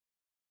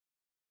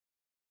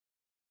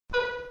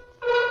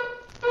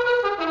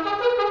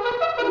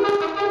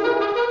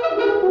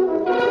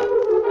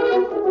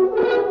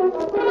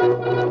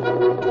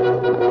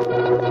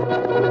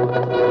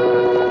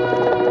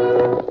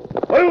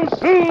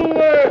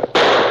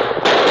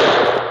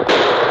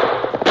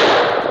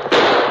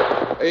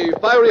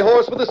fiery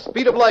horse with the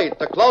speed of light,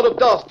 a cloud of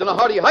dust, and a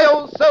hearty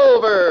hi-yo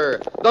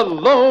Silver, the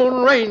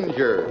Lone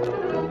Ranger.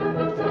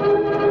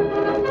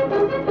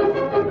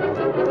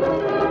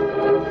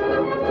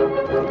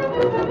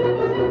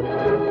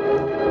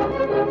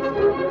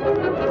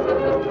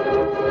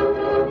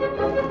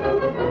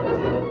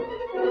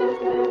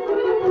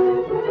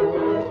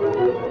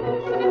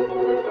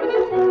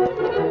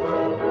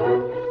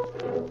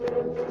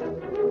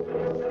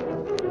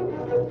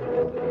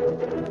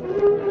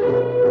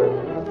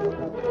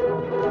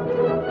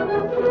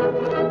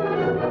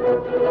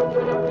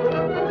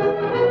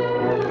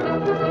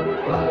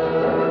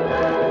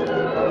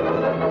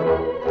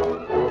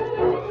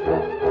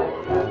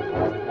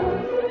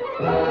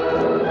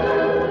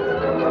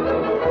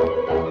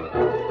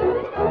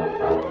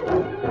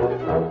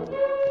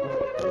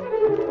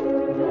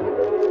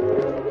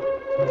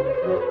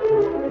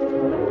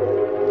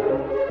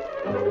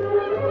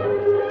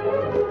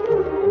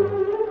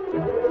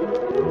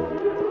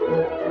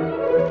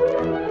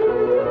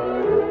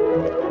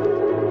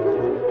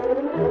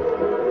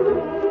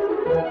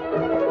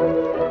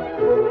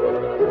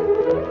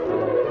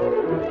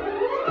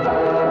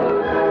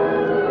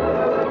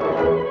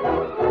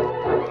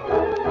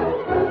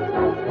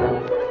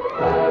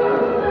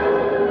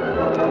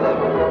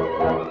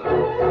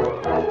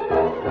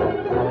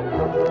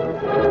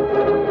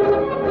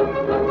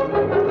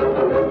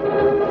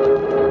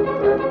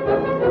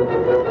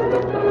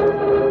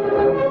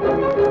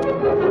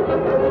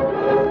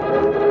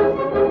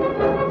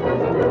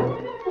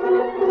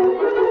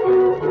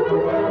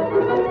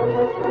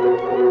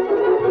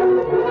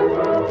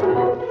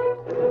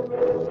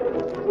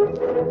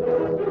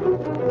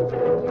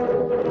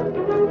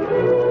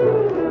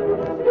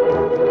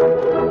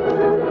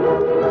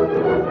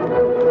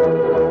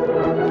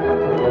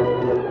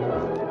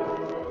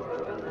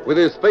 With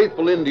his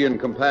faithful Indian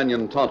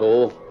companion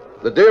Tonto,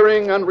 the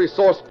daring and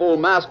resourceful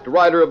masked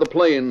rider of the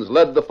plains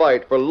led the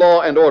fight for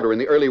law and order in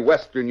the early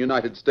western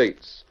United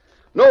States.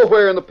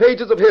 Nowhere in the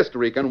pages of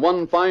history can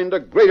one find a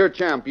greater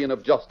champion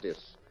of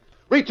justice.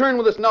 Return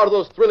with us now to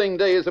those thrilling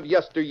days of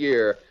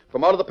yesteryear.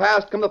 From out of the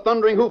past come the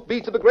thundering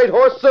hoofbeats of the great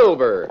horse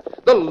Silver.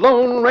 The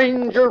Lone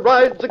Ranger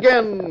rides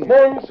again. Come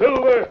on,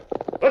 Silver.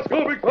 Let's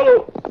go, big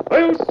fellow.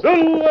 Hi-yo,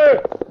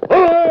 Silver.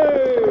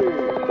 Away!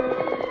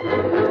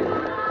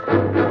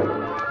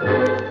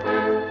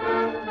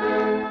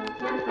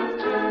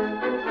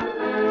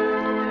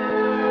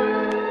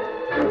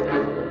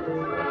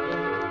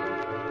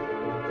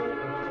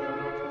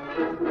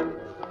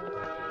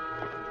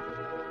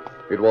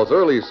 It was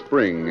early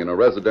spring in a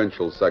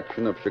residential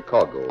section of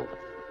Chicago.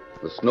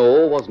 The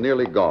snow was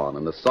nearly gone,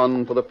 and the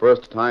sun, for the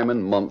first time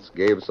in months,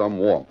 gave some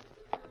warmth.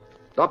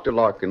 Dr.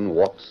 Larkin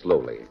walked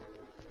slowly.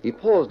 He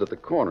paused at the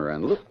corner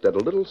and looked at a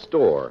little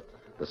store.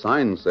 The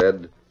sign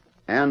said,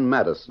 Ann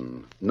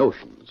Madison,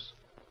 Notions.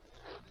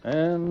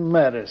 Ann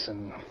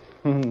Madison.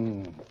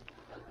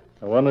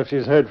 I wonder if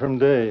she's heard from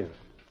Dave.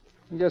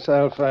 I guess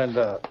I'll find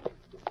out.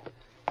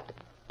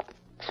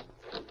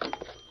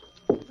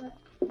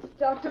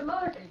 Dr.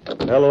 Larkin.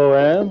 Hello,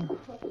 Ann.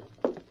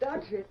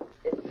 Doctor,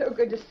 it's so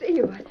good to see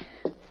you.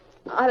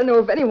 I don't know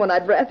of anyone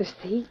I'd rather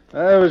see.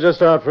 I was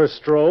just out for a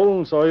stroll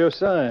and saw your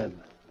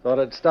sign. Thought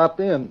I'd stop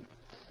in.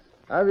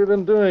 How have you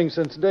been doing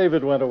since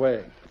David went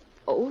away?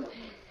 Oh,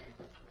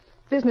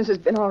 business has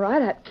been all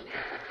right.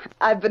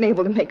 I've been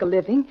able to make a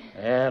living.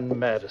 Ann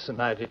Madison,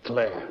 I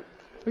declare.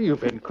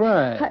 You've been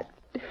crying.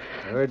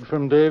 Heard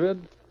from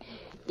David?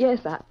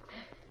 Yes,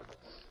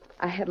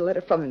 I had a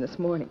letter from him this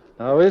morning.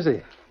 How is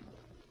he?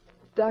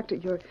 Doctor,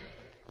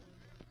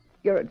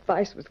 your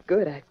advice was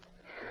good. I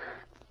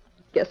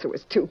guess it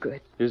was too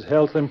good. His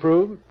health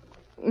improved?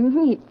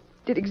 He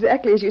did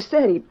exactly as you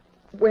said. He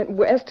went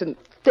west and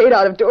stayed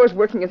out of doors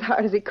working as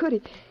hard as he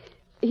could.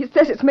 He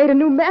says it's made a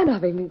new man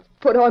of him. He's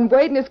put on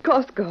weight and his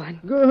cough's gone.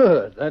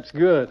 Good. That's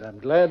good. I'm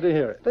glad to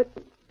hear it. But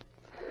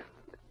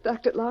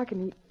Dr.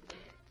 Larkin,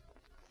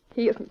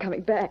 he isn't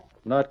coming back.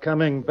 Not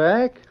coming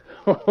back?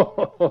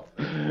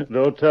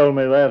 Don't tell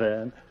me that,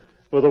 Ann.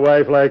 With a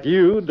wife like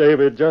you,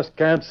 David just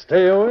can't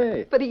stay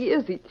away. But he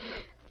is.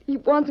 He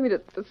wants me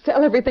to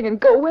sell everything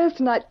and go west,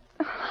 and I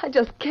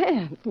just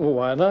can't. Well,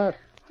 why not?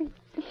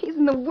 He's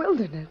in the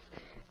wilderness.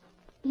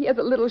 He has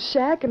a little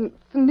shack, and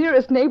the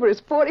nearest neighbor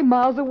is 40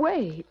 miles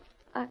away.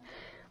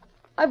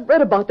 I've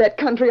read about that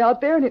country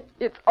out there, and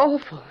it's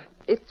awful.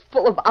 It's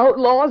full of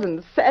outlaws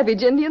and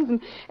savage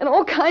Indians and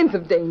all kinds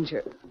of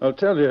danger. I'll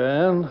tell you,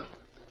 Ann,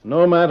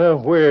 no matter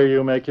where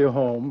you make your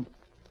home,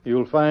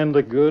 you'll find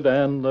the good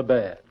and the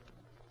bad.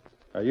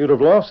 Now, you'd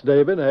have lost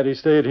David had he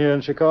stayed here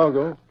in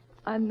Chicago.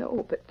 I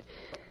know, but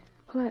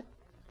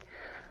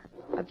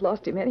I've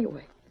lost him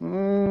anyway. I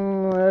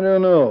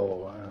don't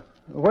know.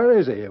 Where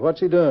is he? What's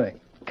he doing?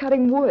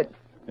 Cutting wood.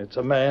 It's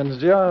a man's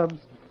job.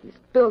 He's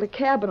built a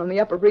cabin on the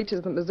upper reaches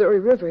of the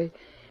Missouri River.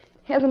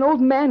 He has an old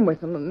man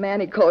with him, a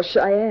man he calls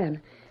Cheyenne.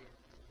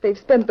 They've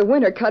spent the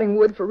winter cutting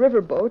wood for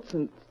river boats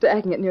and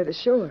stacking it near the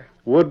shore.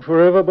 Wood for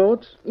river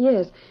boats?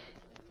 Yes.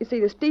 You see,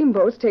 the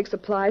steamboats take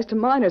supplies to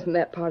miners in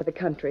that part of the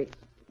country.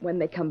 When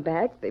they come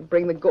back, they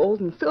bring the gold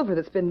and silver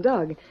that's been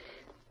dug.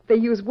 They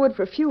use wood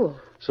for fuel.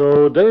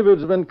 So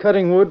David's been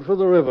cutting wood for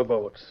the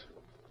riverboats.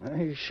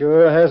 He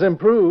sure has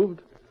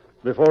improved.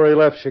 Before he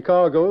left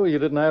Chicago, he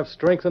didn't have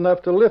strength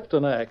enough to lift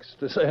an axe,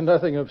 to say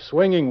nothing of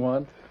swinging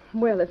one.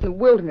 Well, if in the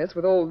wilderness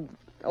with old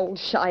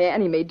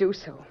Cheyenne, he may do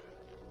so.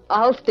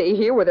 I'll stay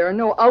here where there are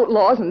no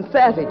outlaws and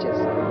savages.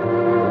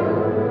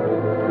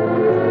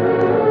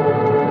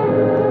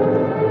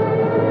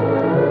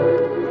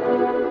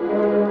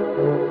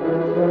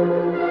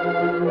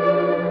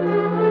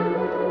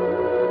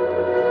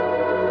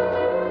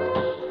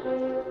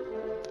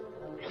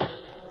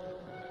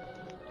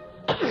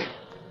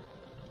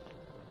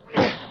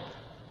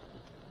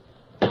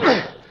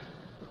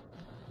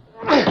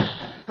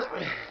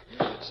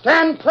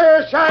 Stand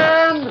clear,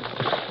 Cheyenne!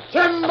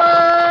 Timber!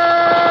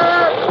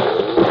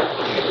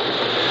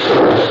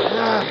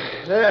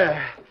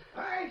 There.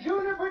 Hi,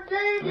 Juniper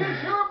Dave, you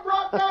sure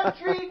brought that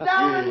tree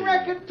down in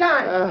record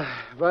time.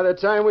 By the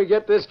time we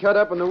get this cut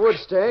up in the wood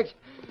stack,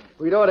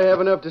 we'd ought to have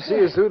enough to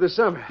see us through the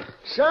summer.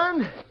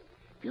 Son,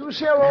 if you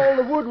sell all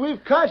the wood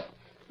we've cut,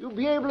 you'll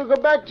be able to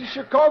go back to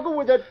Chicago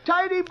with a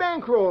tidy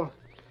bankroll.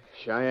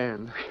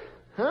 Cheyenne,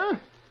 Huh?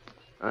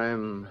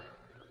 I'm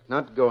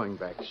not going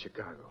back to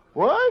Chicago.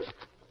 What?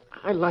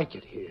 I like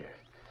it here.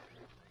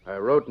 I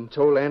wrote and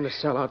told Ann to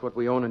sell out what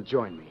we own and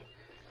join me.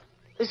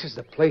 This is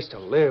the place to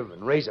live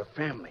and raise a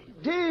family.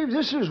 Dave,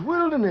 this is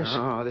wilderness.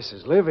 Oh, this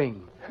is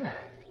living.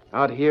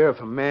 Out here, if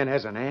a man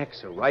has an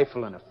axe, a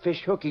rifle, and a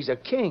fish hook, he's a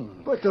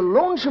king. But the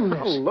lonesomeness.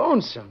 How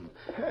lonesome.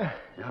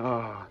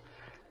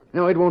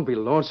 No, it won't be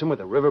lonesome with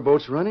the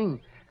riverboats running.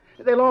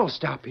 They'll all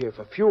stop here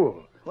for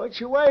fuel. What's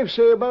your wife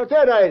say about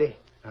that, Heidi?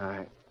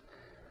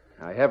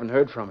 I haven't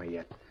heard from her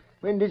yet.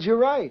 When did you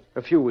write?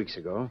 A few weeks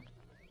ago.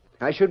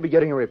 I should be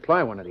getting a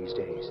reply one of these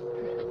days.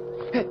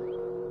 Hey,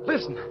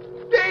 listen.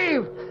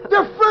 Dave,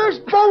 the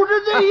first boat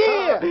of the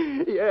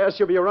year. Yeah,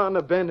 she'll be around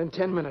the bend in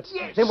 10 minutes.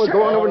 Yes, Then we'll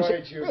go on over and All see.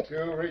 right, you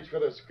two, reach for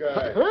the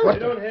sky. Huh? They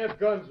don't have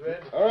guns,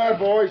 Red. All right,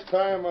 boys,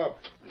 tie him up.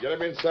 Get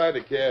him inside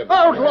the cabin.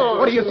 Outlaw!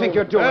 What do you think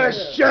you're doing?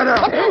 Shut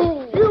up!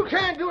 You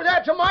can't do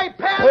that to my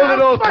pal. Hold it,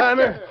 I'll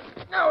old-timer. bust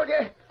you. No,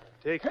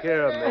 Take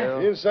care of them, Al.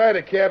 Inside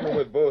the cabin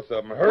with both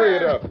of them. Hurry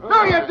it up.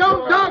 no, you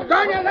don't,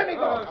 doggone you. Let me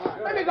go.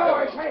 Let me go,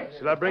 I say.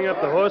 Shall I bring up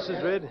the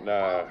horses, Red?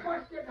 Nah.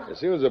 As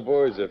soon as the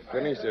boys have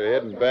finished, they're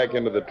heading back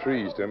into the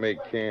trees to make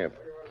camp.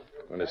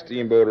 When the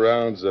steamboat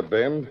rounds the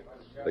bend,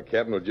 the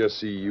captain will just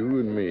see you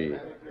and me.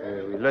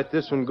 We let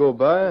this one go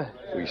by?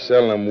 We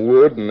sell them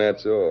wood, and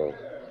that's all.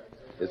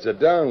 It's the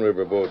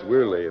downriver boats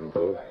we're laying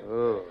for.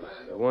 Oh,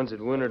 the ones that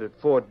wintered at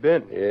Fort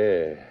Benton.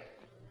 Yeah.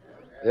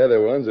 They're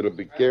the ones that'll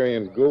be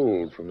carrying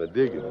gold from the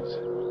diggings.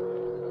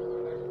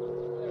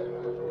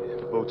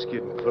 The boat's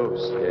getting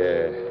close.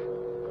 Yeah.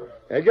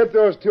 Hey, get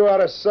those two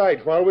out of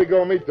sight while we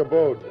go meet the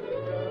boat.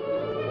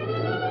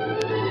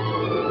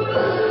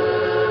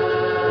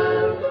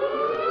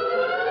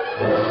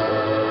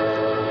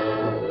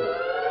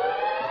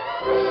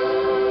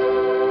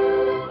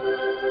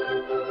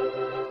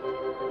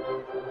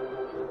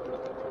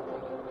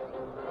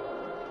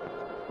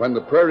 When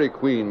the Prairie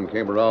Queen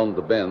came around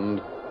the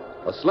bend,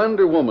 a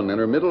slender woman in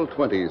her middle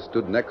 20s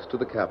stood next to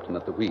the captain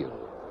at the wheel.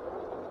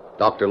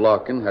 Dr.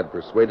 Larkin had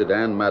persuaded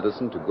Ann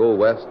Madison to go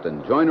west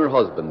and join her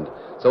husband,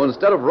 so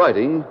instead of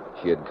writing,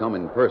 she had come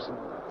in person.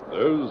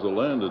 There's the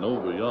landing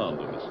over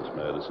yonder, Mrs.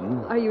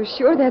 Madison. Are you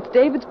sure that's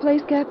David's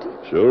place, Captain?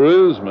 Sure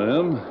is,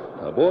 ma'am.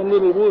 I bought a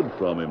little wood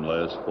from him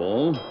last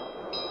fall.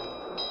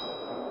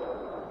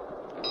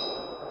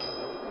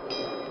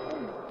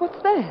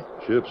 What's that?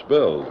 Ship's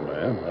bells,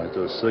 ma'am. I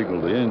just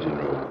signaled the engine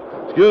room.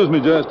 Excuse me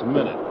just a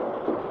minute.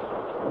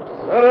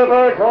 Set it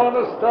back on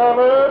the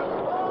starboard.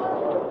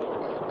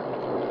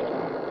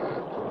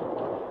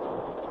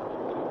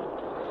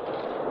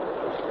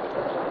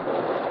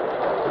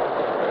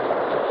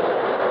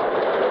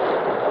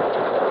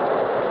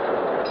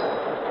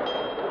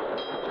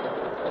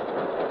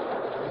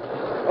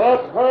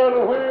 Hot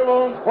paddle wheel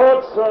on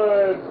port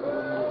side.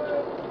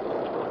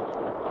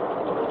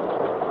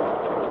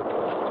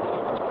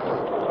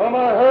 Come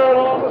ahead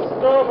on the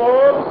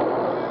starboard.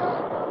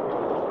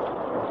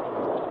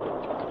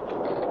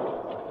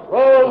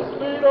 Full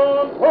speed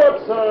on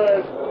port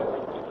side.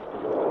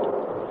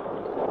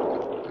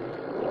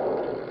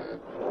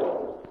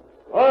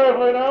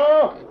 Lively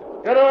now.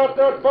 Get out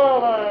that bow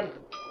line.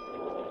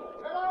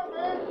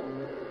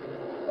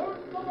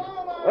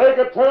 Take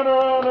a turn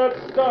around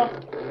that stump.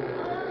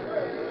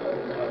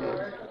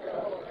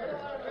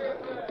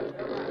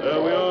 There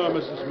we are,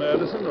 Mrs.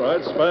 Madison,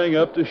 right spang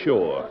up to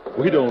shore.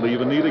 We don't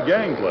even need a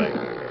gangplank.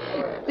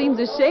 Seems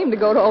a shame to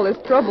go to all this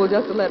trouble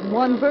just to let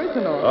one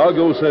person off. I'll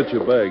go set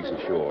your bags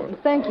ashore.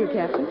 Thank you,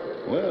 Captain.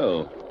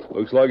 Well,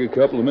 looks like a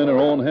couple of men are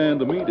on hand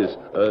to meet us.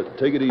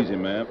 Take it easy,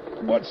 ma'am.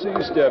 Watch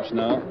these steps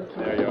now.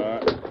 There you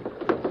are.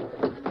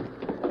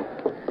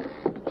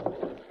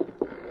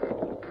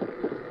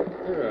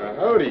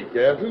 Howdy,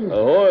 Captain.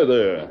 Ahoy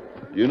there.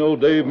 You know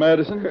Dave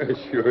Madison?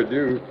 Sure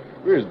do.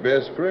 We're his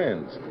best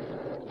friends.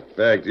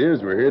 Fact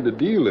is, we're here to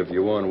deal if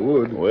you want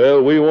wood.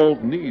 Well, we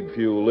won't need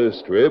fuel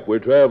this trip. We're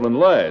traveling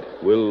light.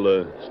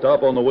 We'll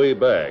stop on the way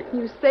back.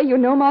 You say you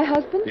know my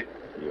husband?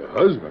 Your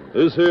husband?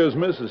 This here's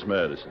Mrs.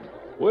 Madison.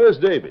 Where's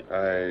David?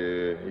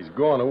 He's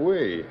gone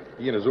away.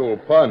 He and his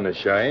old partner,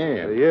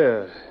 Cheyenne.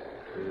 Yeah.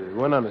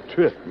 Went on a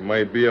trip.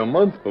 Might be a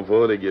month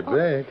before they get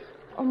back.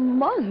 A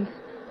month?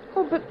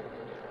 Oh,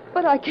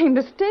 but I came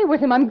to stay with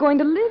him. I'm going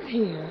to live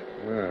here.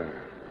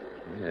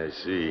 Yeah, I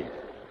see.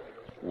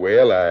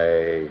 Well,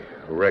 I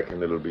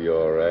reckon it'll be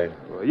all right.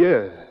 Well,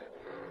 yeah.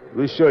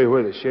 We'll show you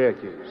where the shack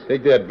is.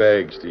 Take that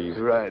bag, Steve.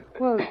 Right.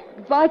 Well,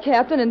 bye,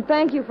 Captain, and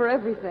thank you for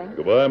everything.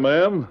 Goodbye,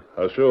 ma'am.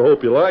 I sure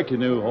hope you like your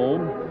new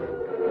home.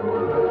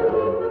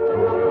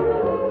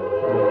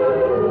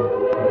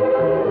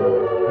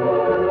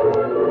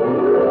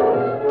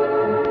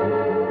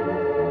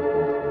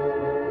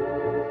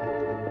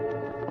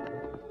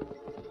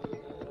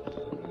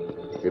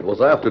 It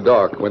was after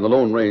dark when the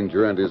Lone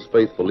Ranger and his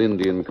faithful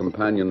Indian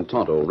companion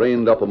Tonto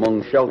reined up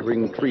among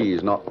sheltering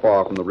trees not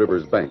far from the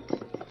river's bank.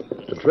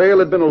 The trail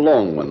had been a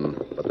long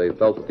one, but they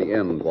felt that the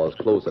end was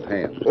close at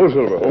hand. Oh,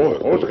 Silver.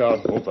 Oh,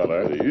 Scout. Oh,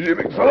 fella. Easy,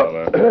 big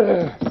fella.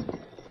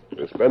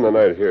 We'll spend the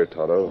night here,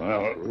 Tonto.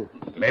 Well,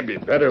 maybe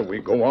better we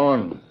go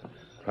on.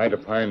 Try to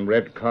find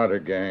Red Carter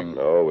gang.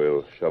 No,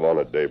 we'll shove on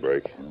at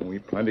daybreak. We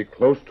plenty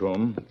close to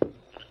 'em.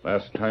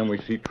 Last time we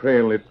see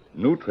trail, it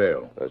new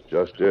trail. That's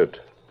just it.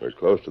 We're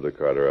close to the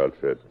Carter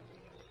outfit.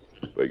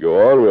 If we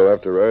go on, we'll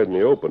have to ride in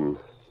the open.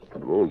 The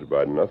moon's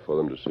bright enough for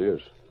them to see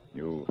us.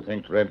 You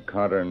think Red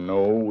Carter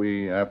know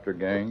we after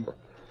gang?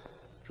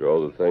 After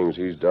all the things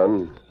he's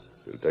done,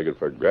 we'll take it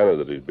for granted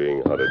that he's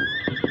being hunted.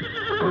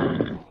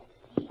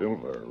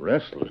 Silver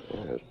restless.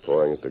 Yeah, it's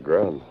pawing at the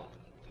ground.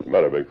 What's the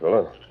matter, big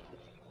fella?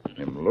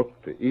 Him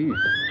look to eat.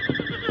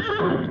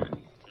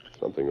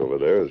 Something over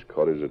there has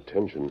caught his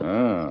attention.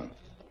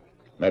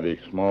 That is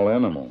small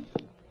animal.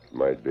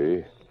 Might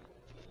be.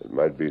 It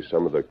might be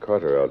some of the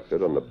Carter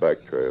outfit on the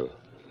back trail.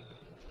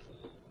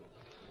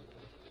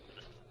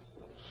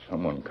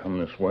 Someone come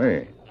this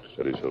way.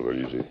 Steady, Silver,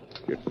 easy.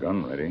 Get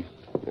gun ready.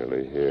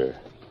 Nearly here.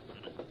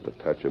 The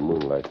patch of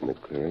moonlight in the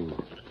clearing.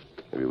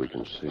 Maybe we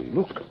can see.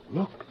 Look.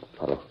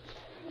 Tonto,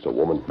 it's a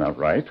woman. Not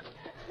right.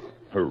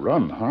 Her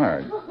run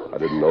hard. I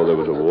didn't know there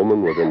was a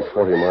woman within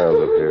 40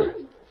 miles of here.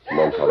 Come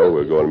on, Tonto,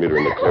 we'll go and meet her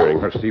in the clearing.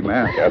 Her see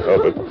man. Can't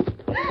help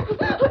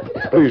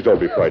it. Please don't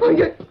be frightened.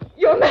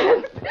 You're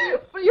mad.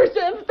 You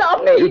shan't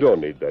stop me. You don't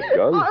need that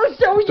gun. I'll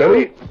show Steady.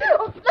 you.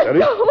 Oh, let Steady.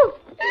 go.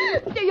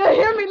 Do you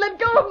hear me? Let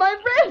go of my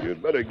wrist.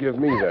 You'd better give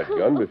me that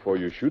gun before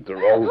you shoot the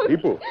wrong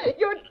people.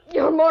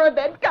 You're more of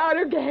that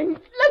Carter gang.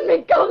 Let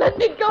me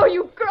go,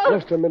 you crook.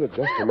 Just a minute.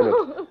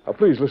 Now,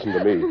 please listen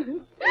to me.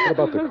 What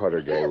about the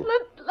Carter gang?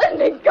 Let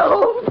me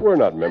go. We're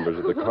not members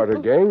of the Carter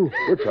gang.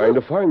 We're trying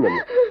to find them.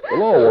 The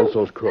law wants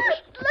those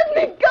crooks. Let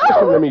me go.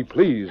 Listen to me,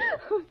 please.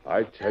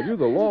 I tell you,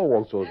 the law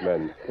wants those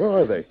men. Where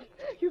are they?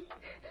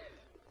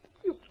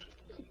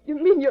 You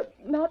mean you're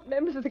not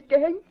members of the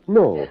gang?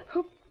 No.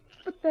 Oh,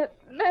 but that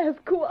mask,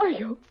 who are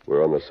you?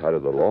 We're on the side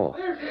of the law.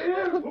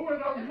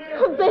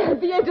 Oh, there at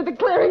the edge of the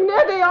clearing.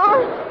 There they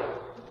are.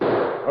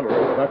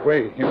 Tonto, that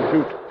way. Him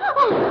shoot.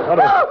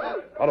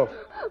 Tonto.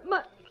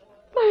 My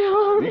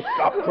arm. Me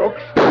stop,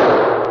 crooks.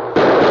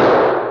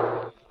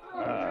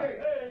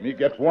 Me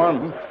get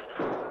one.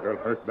 Girl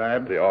hurt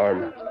bad. The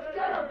arm.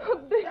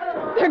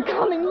 They're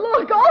coming.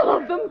 Look, all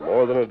of them.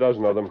 More than a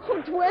dozen of them.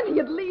 20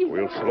 at least.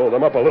 We'll slow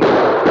them up a little.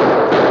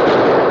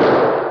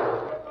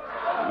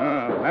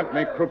 That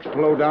make crooks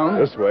slow down.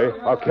 This way.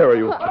 I'll carry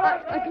you.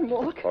 I can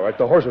walk. All right,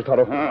 the horses,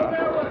 Tonto.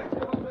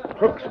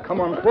 Crooks,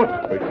 come on foot.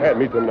 We can't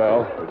meet them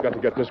now. We've got to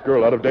get this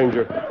girl out of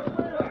danger.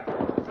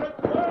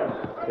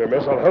 Here,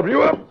 miss, I'll help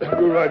you up.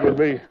 You ride with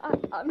me.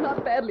 I'm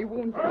not badly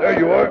wounded. There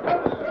you are.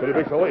 Steady,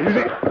 big fella.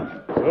 Easy.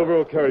 Silver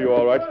will carry you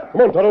all right.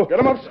 Come on, Tonto. Get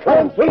him up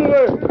strong.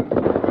 Silver.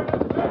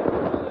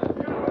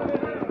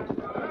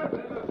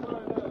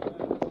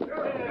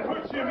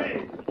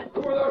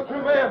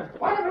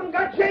 One of them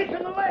got chased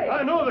in the leg.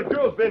 I know the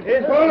girl's been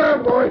hit. Hold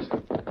on, boys.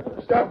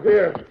 Stop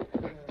here.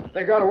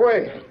 They got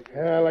away.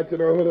 Yeah, I'd like to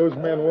know who those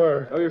men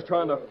were. He was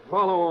trying to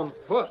follow on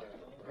foot.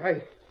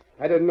 I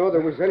didn't know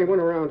there was anyone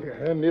around here.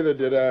 And neither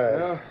did I.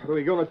 Well, what are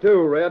we going to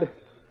do, Red?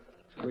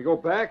 Can we go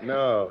back?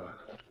 No.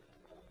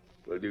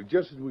 We'll do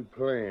just as we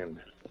planned.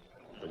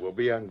 And we'll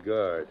be on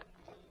guard.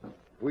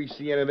 If we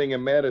see anything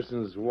of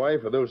Madison's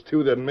wife or those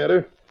two that met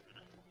her,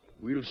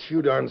 we'll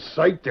shoot on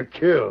sight to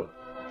kill.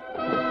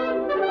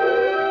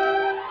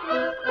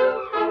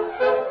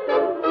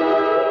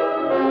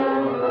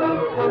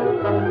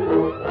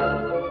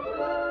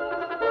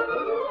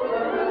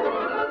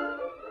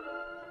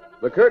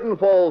 The curtain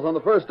falls on the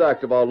first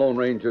act of our Lone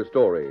Ranger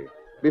story.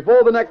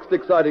 Before the next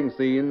exciting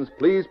scenes,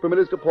 please permit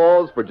us to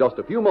pause for just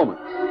a few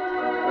moments.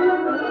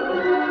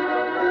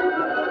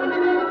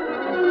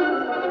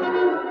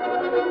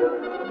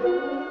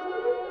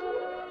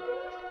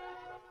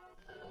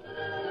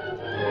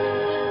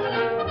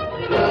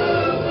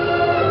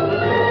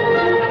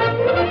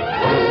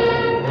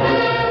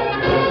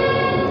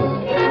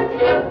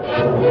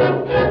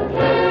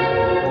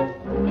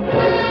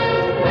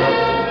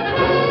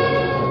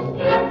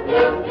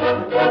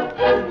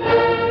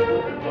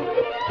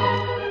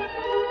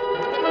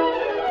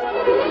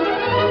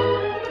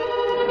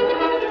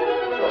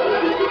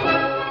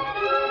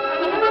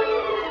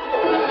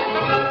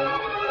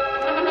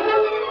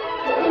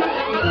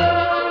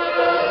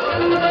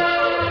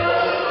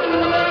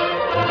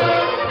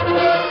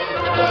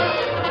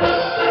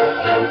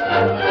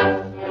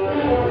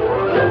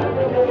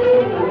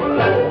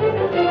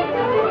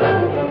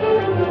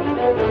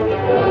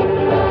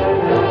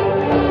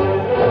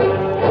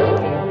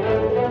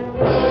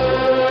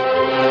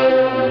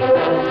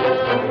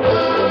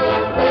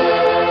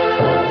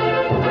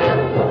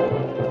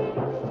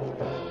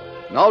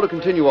 to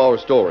continue our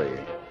story.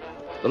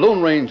 The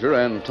Lone Ranger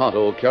and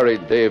Tonto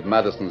carried Dave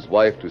Madison's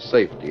wife to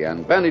safety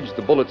and bandaged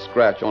the bullet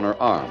scratch on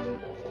her arm.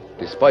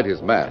 Despite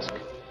his mask,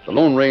 the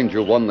Lone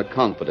Ranger won the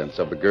confidence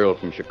of the girl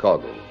from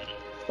Chicago.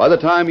 By the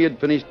time he had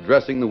finished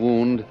dressing the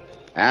wound,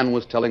 Anne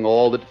was telling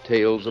all the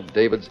details of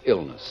David's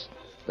illness,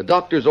 the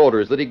doctor's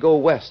orders that he go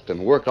west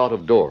and work out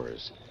of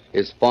doors,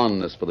 his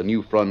fondness for the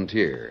new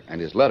frontier, and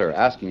his letter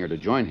asking her to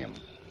join him.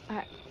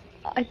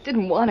 I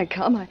didn't want to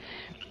come.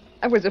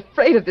 I was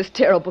afraid of this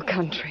terrible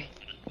country.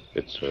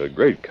 It's a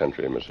great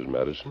country, Mrs.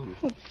 Madison.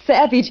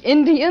 Savage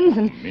Indians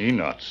and... Me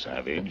not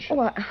savage.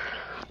 Oh, I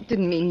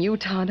didn't mean you,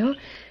 Tonto.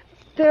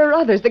 There are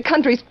others. The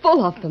country's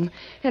full of them.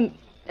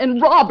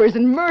 And robbers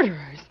and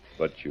murderers.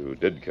 But you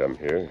did come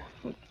here.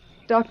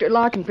 Dr.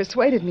 Larkin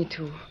persuaded me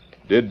to.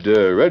 Did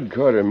Red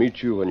Carter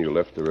meet you when you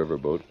left the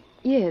riverboat?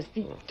 Yes,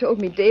 he told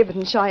me David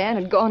and Cheyenne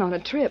had gone on a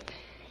trip.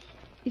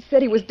 He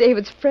said he was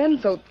David's friend,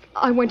 so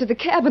I went to the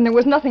cabin. There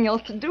was nothing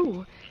else to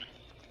do.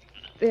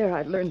 There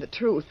I learned the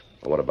truth.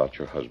 What about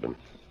your husband?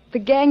 The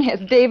gang has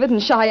David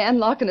and Cheyenne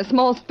locked in a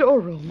small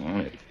storeroom. Oh,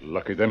 it's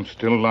lucky them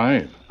still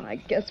alive. I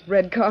guess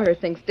Red Carter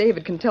thinks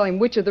David can tell him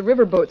which of the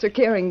riverboats are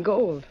carrying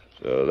gold.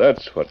 So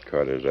that's what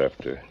Carter's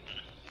after.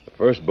 The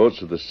first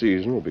boats of the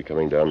season will be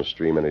coming down the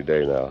stream any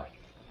day now.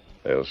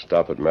 They'll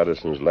stop at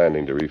Madison's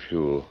Landing to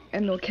refuel.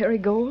 And they'll carry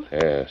gold?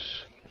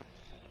 Yes.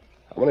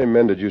 How many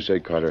men did you say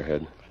Carter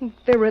had?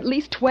 There were at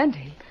least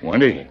 20.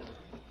 20?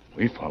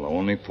 We follow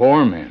only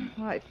 4 men.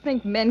 I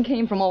think men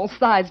came from all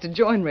sides to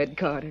join Red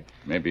Carter.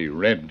 Maybe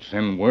Red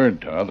send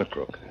word to other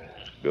crook.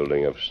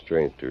 Building up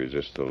strength to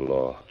resist the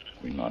law.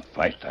 We not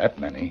fight that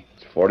many.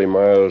 It's 40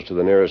 miles to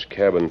the nearest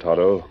cabin,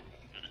 Tonto.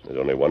 There's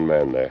only one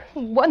man there.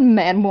 One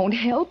man won't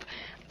help.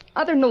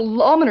 Are there no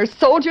lawmen or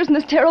soldiers in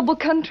this terrible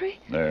country?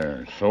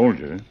 They're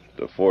soldiers.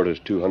 The fort is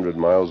 200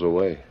 miles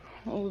away.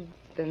 Oh,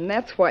 then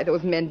that's why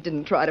those men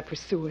didn't try to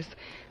pursue us.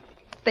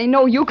 They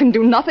know you can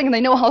do nothing, and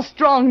they know how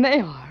strong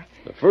they are.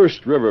 The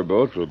first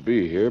riverboat will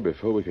be here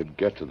before we could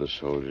get to the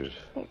soldiers.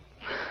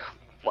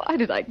 Why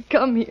did I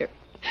come here?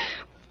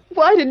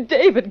 Why did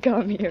David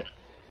come here?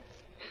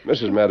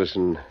 Mrs.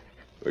 Madison,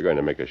 we're going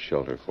to make a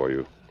shelter for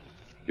you.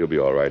 You'll be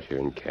all right here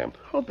in camp.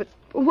 Oh, but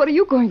what are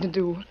you going to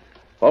do?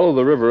 Follow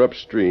the river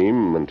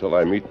upstream until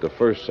I meet the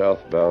first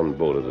southbound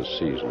boat of the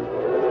season.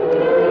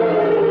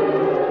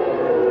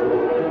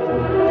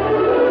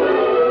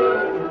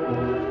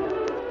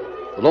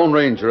 The Lone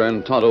Ranger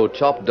and Tonto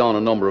chopped down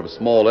a number of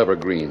small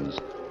evergreens,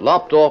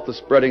 lopped off the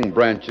spreading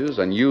branches,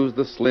 and used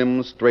the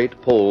slim,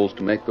 straight poles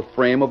to make the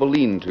frame of a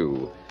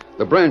lean-to.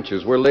 The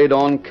branches were laid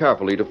on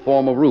carefully to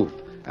form a roof,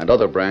 and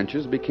other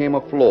branches became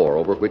a floor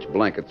over which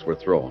blankets were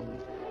thrown.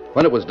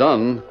 When it was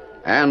done,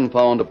 Anne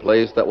found a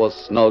place that was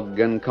snug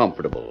and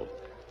comfortable.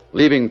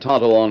 Leaving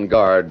Tonto on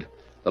guard,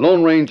 the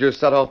Lone Ranger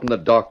set out in the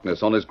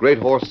darkness on his great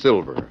horse,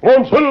 Silver. Come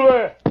on,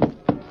 Silver!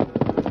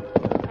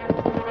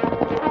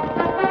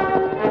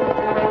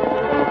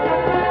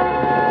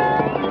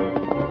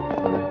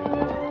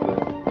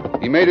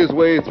 He made his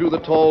way through the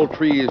tall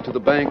trees to the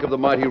bank of the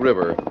mighty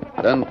river,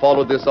 then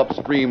followed this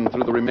upstream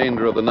through the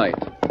remainder of the night.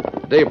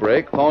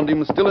 Daybreak found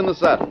him still in the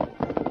saddle.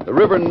 The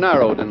river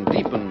narrowed and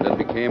deepened and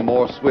became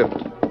more swift.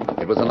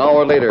 It was an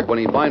hour later when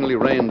he finally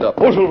reined up.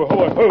 Oh, Silver,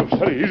 oh,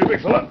 steady, easy,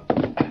 big fella.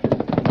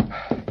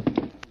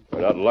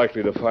 We're not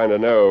likely to find a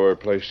narrower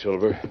place,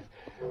 Silver.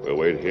 We'll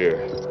wait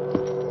here.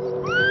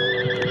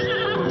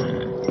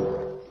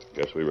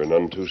 Guess we were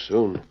none too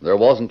soon. There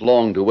wasn't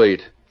long to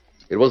wait.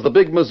 It was the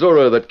big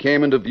Missouri that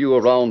came into view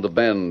around the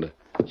bend.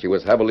 She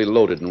was heavily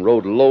loaded and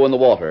rode low in the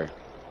water.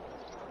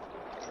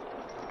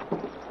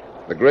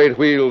 The great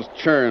wheels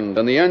churned,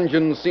 and the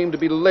engine seemed to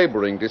be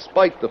laboring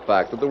despite the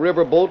fact that the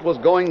riverboat was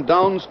going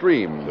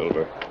downstream.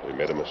 Silver, we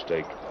made a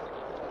mistake.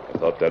 I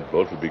thought that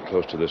boat would be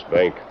close to this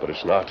bank, but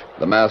it's not.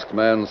 The masked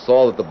man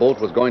saw that the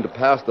boat was going to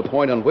pass the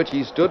point on which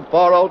he stood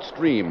far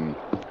outstream.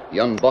 He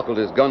unbuckled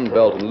his gun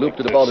belt and looped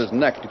it about his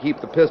neck to keep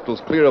the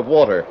pistols clear of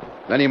water.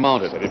 Then he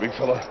mounted. Steady, big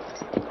fella.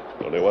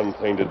 Only one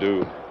thing to do.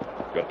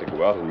 We've got to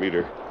go out and meet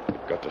her.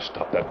 We've got to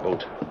stop that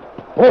boat.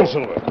 Come on,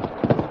 Silver.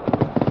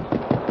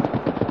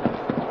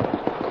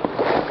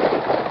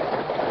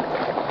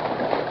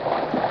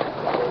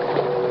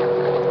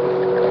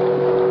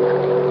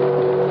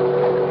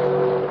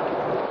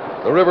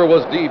 The river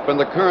was deep and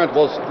the current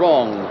was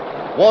strong.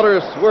 Water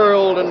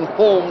swirled and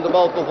foamed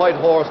about the white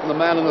horse and the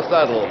man in the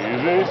saddle.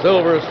 Easy.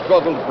 Silver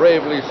struggled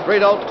bravely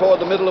straight out toward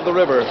the middle of the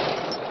river.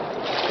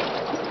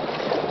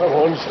 Come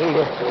on,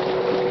 Silver.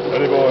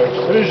 Steady, boy.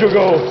 Steady as you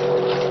go.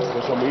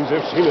 This means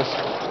they've seen us.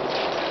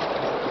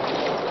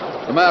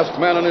 The masked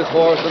man and his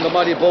horse and the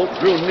mighty boat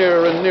drew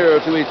nearer and nearer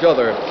to each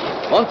other.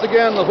 Once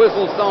again, the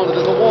whistle sounded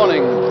as a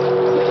warning.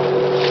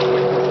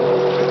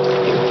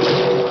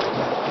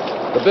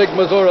 The big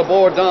Missouri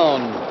bore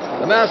down.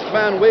 The masked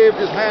man waved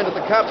his hand at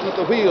the captain at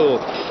the wheel.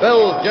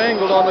 Bells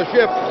jangled on the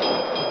ship.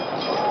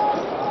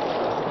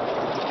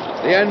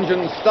 The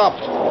engine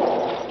stopped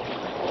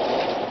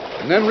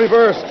and then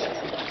reversed.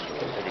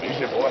 Take it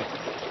easy, boy.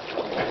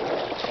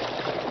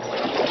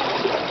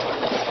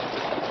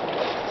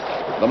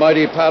 The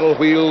mighty paddle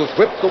wheels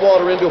whipped the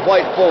water into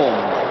white foam.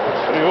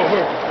 Steady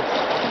over.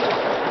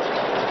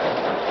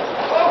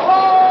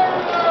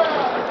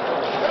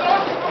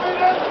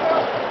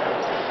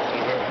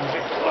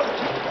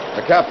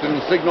 The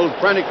captain signaled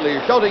frantically,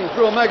 shouting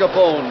through a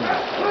megaphone.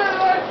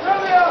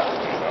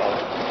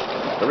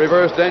 The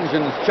reversed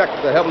engines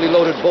checked the heavily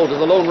loaded boat as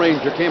the Lone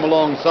Ranger came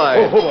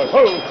alongside.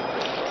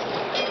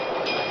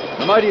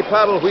 The mighty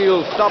paddle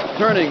wheels stopped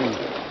turning.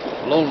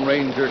 The Lone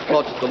Ranger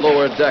clutched the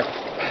lower deck,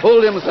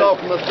 pulled himself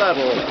from the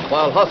saddle,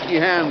 while husky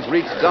hands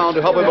reached down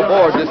to help him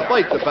aboard,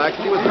 despite the fact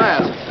that he was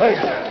masked.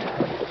 Thanks.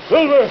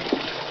 Silver!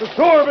 The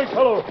shore, big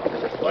fellow!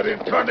 What in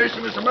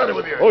tarnation is the matter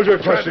with you? Hold your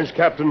questions,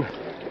 Captain,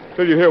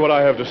 till you hear what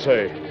I have to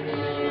say.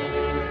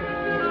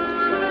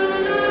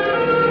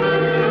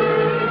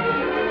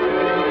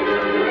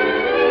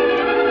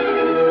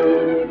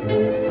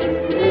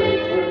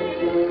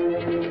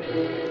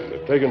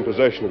 Taken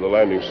possession of the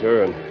landing,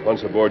 sir, and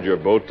once aboard your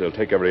boat, they'll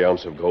take every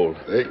ounce of gold.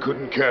 They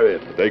couldn't carry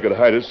it. But they could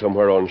hide it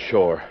somewhere on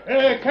shore.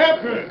 Hey,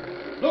 Captain,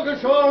 look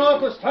ashore off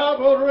the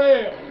starboard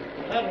rail.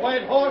 That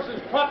white horse is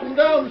trotting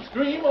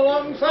downstream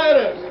alongside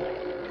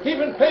us,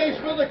 keeping pace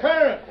with the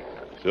current.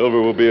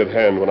 Silver will be at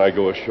hand when I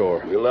go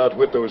ashore. We'll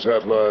outwit those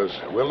outlaws.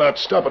 We'll not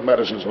stop at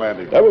Madison's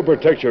Landing. That will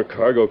protect your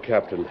cargo,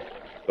 Captain.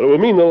 But it will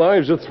mean the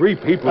lives of 3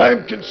 people.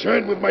 I'm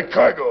concerned with my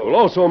cargo. It will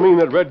also mean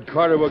that Red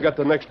Carter will get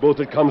the next boat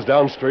that comes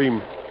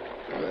downstream.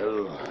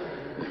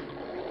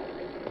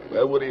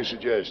 Well, what do you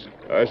suggest?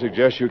 I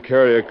suggest you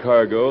carry a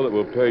cargo that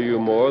will pay you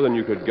more than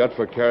you could get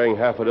for carrying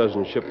half a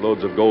dozen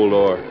shiploads of gold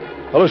ore.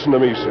 Now listen to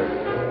me, sir.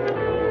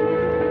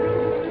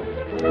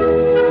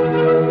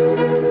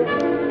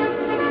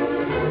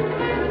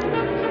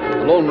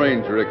 The Lone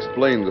Ranger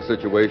explained the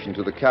situation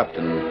to the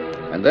captain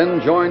and then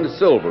joined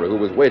Silver, who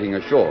was waiting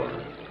ashore.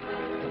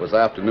 It was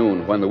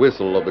afternoon when the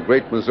whistle of the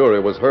Great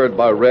Missouri was heard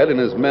by Red and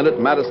his men at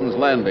Madison's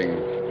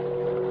Landing.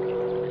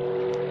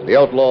 The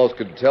outlaws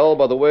could tell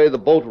by the way the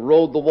boat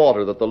rode the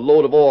water that the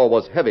load of ore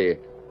was heavy,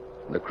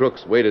 and the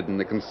crooks waited in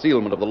the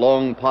concealment of the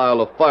long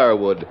pile of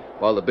firewood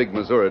while the big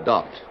Missouri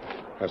docked.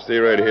 Now stay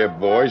right here,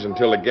 boys,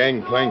 until the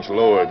gangplank's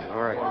lowered.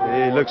 All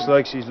right. It looks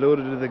like she's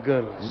loaded to the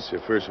gunnels. It's the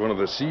first one of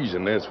the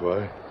season, that's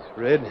why.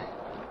 Red,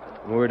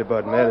 I'm worried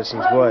about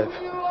Madison's wife.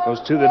 Those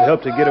 2 that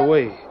helped her get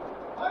away.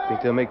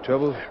 Think they'll make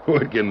trouble?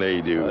 What can they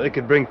do? They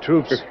could bring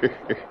troops.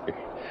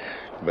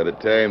 By the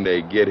time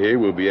they get here,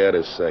 we'll be out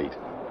of sight.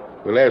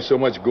 We'll have so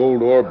much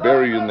gold ore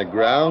buried in the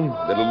ground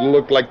that it'll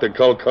look like the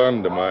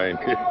Colconda mine.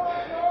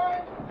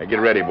 Now get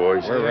ready,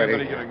 boys. We're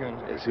ready.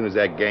 As soon as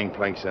that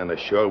gangplank's on the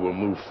shore, we'll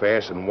move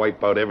fast and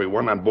wipe out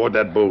everyone on board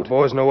that boat.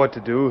 Boys know what to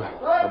do.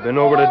 I've been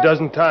over it a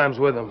dozen times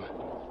with them.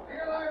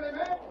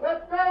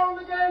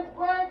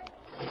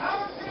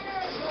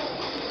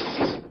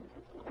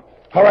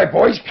 All right,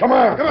 boys, come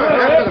on. Come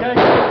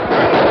on.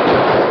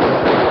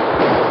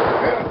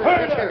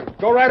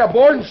 Go right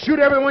aboard and shoot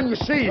everyone you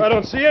see. I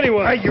don't see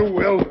anyone. You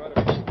will.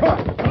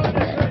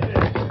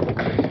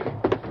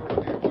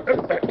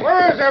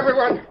 Where is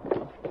everyone?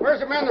 Where's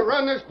the men that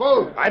run this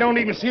boat? I don't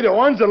even see the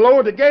ones that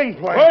lowered the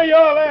gangplank. Where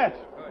y'all at?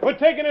 We're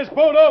taking this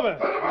boat over.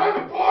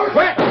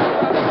 Quick!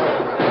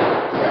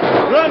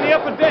 We're on the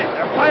upper deck.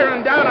 They're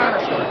firing down on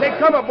us. Take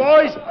cover,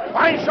 boys.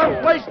 Find some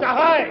place to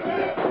hide.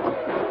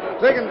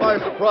 Taken by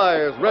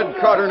surprise, Red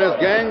Carter and his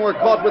gang were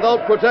caught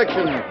without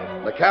protection.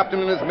 The captain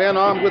and his men,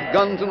 armed with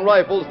guns and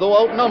rifles, though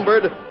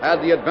outnumbered,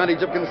 had the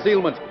advantage of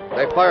concealment.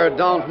 They fired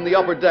down from the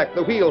upper deck,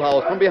 the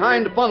wheelhouse, from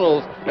behind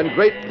funnels, and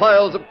great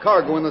piles of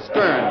cargo in the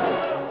stern.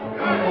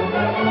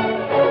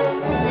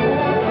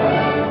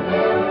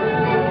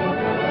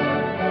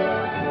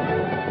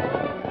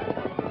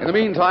 In the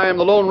meantime,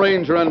 the Lone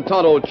Ranger and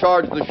Tonto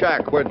charged the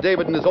shack where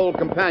David and his old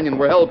companion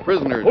were held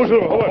prisoners.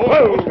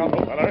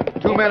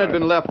 2 men had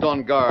been left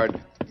on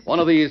guard. One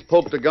of these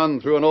poked a gun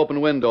through an open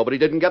window, but he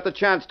didn't get the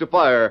chance to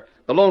fire.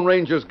 The Lone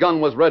Ranger's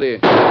gun was ready.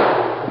 Big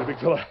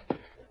fella,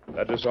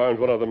 that disarms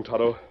one of them,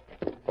 Tonto.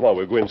 Come on,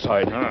 we'll go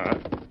inside.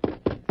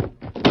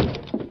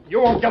 You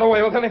won't get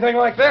away with anything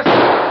like this.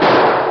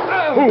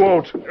 Who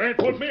won't? You ain't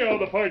put me out of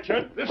the fight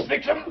yet. This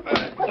fix him.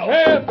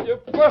 Hand! You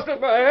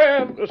busted my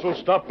hand! This will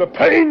stop the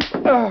pain.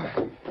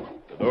 The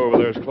door over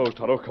there is closed,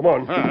 Tonto. Come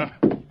on.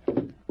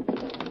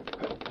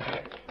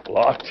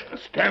 Locked.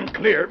 Stand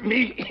clear.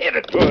 Me hit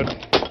it. Good.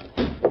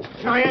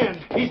 Cheyenne,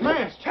 he's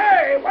masked.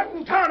 Hey, what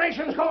in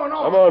tarnation's going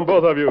on? Come on,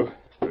 both of you.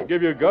 We'll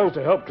give you guns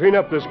to help clean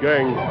up this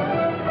gang.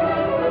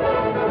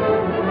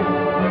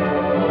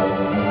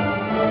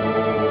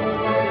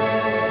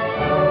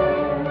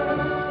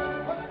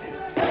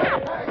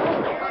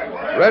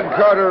 Red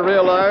Carter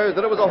realized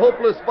that it was a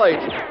hopeless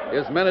fight.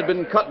 His men had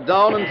been cut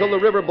down until the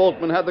river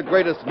boatmen had the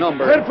greatest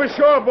number. Head for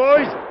shore,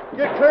 boys.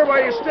 Get clear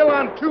while you're still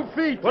on 2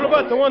 feet. What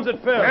about the ones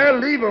that fell? Yeah,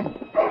 leave them.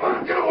 Come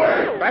on, get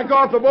away. Back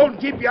off the boat and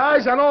keep your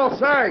eyes on all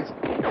sides.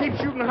 Keep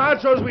shooting hard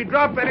so as we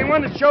drop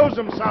anyone that shows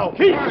himself.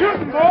 Keep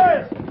shooting,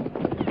 boys!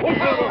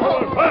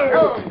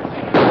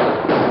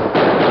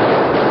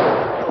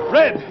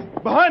 Red,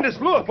 behind us,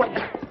 look. What?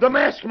 The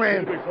masked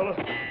man. Big fella,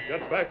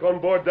 get back on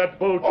board that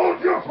boat.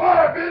 Hold your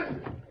fire,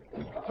 men.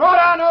 Throw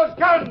down those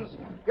guns.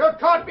 You're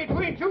caught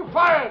between two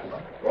fires.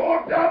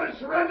 Throw him down and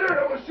surrender,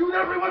 and we'll shoot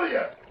every one of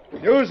you.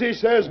 Do as he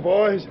says,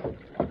 boys.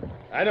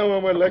 I know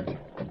when we're licked.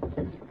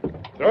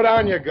 Throw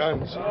down your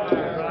guns.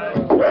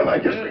 Well, I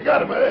guess we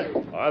got him,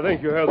 eh? I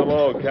think you have them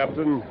all,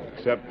 Captain,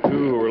 except 2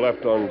 who were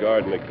left on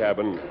guard in the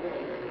cabin.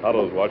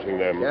 Huddle's watching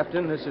them.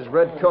 Captain, this is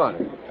Red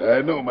Carter.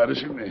 I know,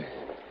 Madison.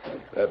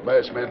 That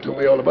masked man told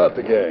me all about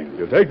the gang.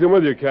 You take them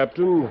with you,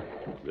 Captain.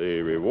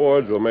 The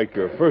rewards will make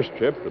your first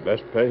trip the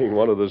best paying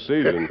one of the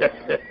season.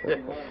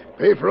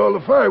 Pay for all the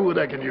firewood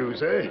I can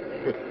use, eh?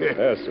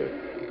 Yes, sir.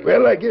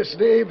 Well, I guess,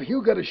 Dave,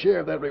 you got a share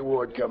of that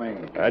reward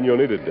coming. And you'll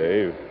need it,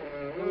 Dave.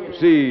 You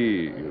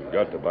see, you've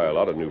got to buy a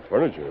lot of new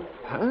furniture.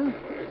 Huh?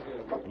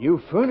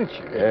 New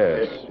furniture?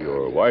 Yes,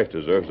 your wife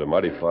deserves a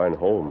mighty fine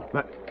home.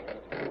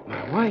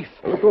 My wife?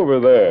 Look over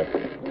there.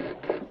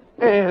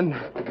 Anne.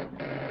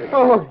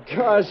 Oh,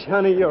 gosh,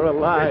 honey, you're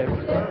alive.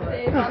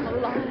 Dave, I'm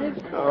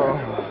alive.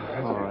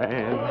 Oh,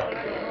 Anne.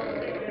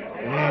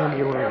 Anne,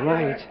 you were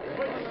right.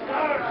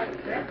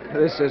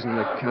 This isn't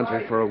the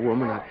country for a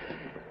woman.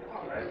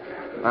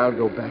 I'll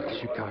go back to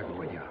Chicago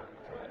with you.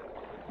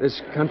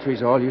 This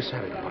country's all you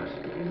said it was.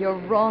 You're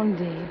wrong,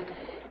 Dave.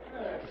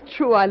 It's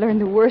true I learned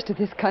the worst of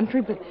this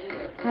country, but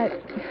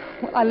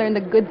I learned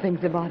the good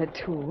things about it,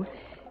 too.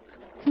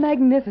 It's a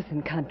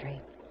magnificent country.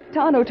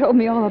 Tonto told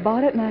me all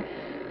about it, and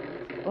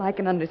I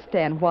can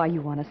understand why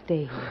you want to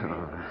stay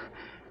here.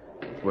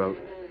 Well,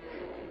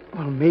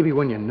 maybe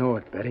when you know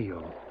it better,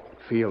 you'll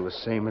feel the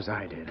same as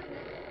I did.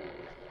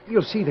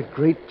 You'll see the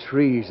great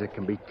trees that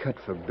can be cut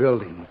for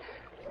building,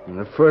 and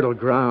the fertile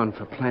ground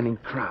for planting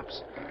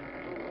crops,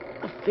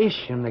 the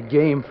fish and the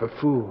game for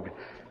food.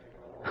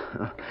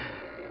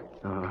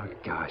 Oh,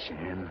 gosh,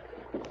 Ann.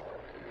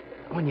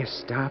 When you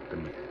stop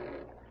and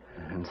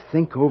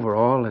think over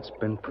all that's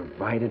been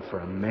provided for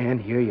a man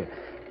here,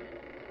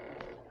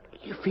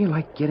 you feel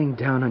like getting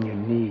down on your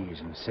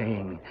knees and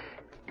saying,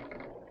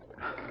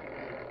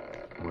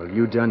 well,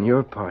 you done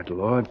your part,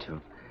 Lord,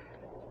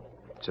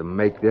 to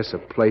make this a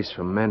place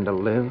for men to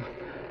live.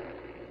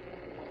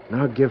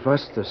 Now give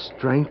us the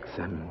strength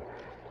and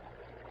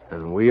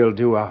we'll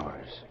do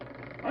ours.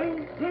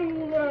 I'm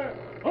Silver!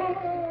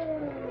 Hooray!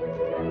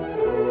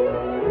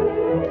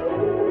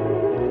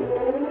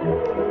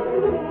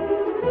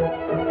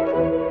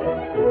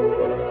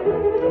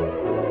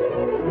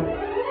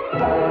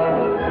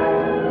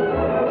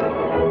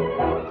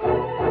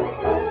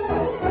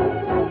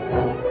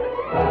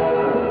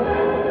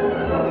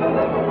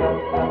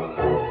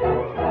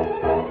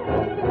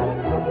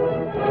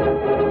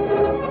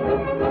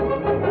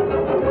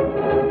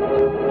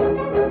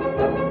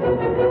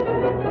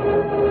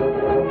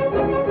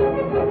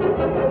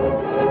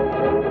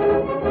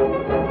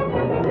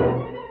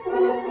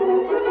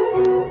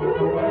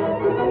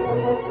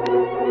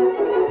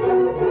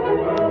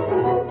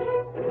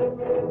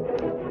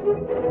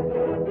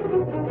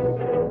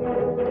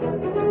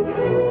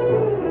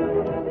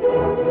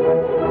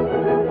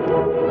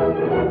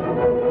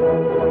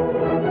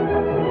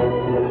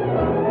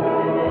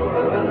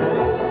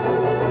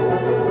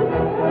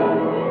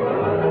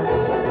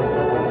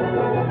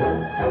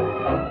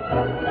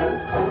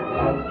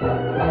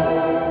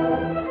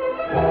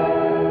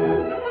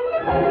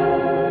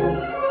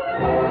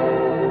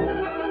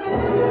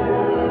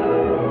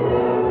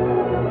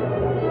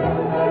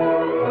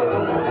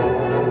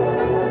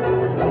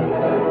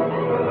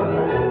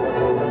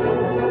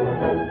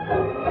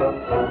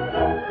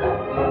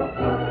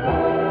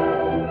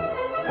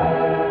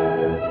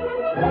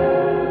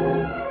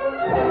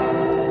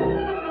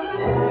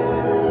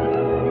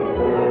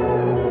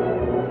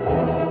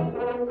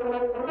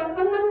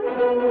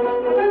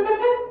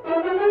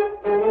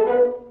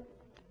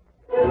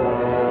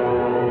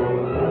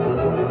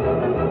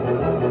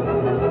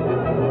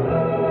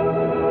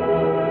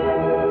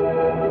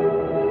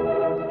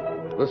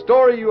 The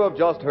story you have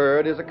just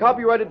heard is a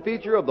copyrighted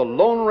feature of the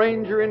Lone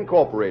Ranger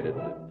Incorporated.